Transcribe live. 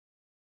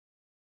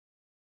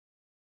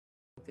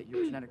That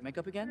your genetic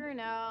makeup again?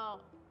 No.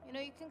 You know,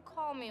 you can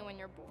call me when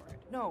you're bored.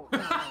 No.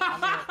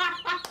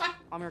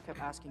 Amir kept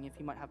asking if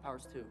he might have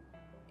powers too.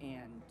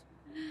 And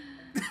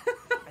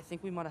I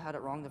think we might have had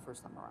it wrong the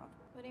first time around.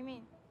 What do you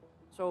mean?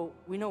 So,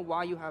 we know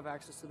why you have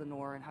access to the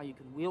Nor and how you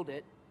can wield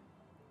it,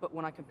 but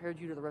when I compared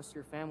you to the rest of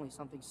your family,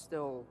 something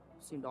still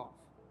seemed off.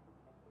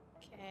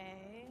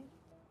 Okay.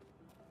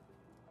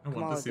 I want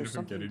Kamala, the scene of there's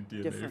him getting something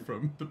DNA different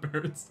from the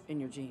parents. in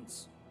your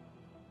genes.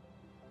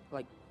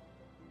 Like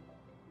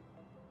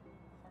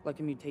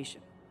a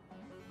mutation.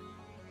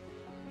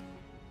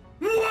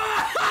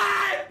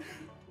 What?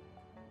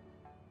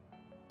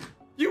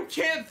 You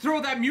can't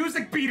throw that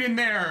music beat in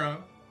there!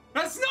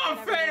 That's not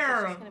Whatever,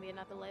 fair! There's gonna be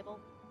another label.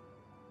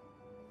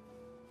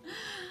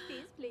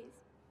 Please, please.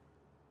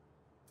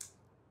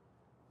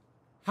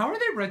 How are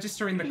they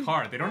registering the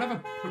car? They don't have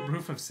a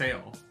proof of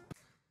sale.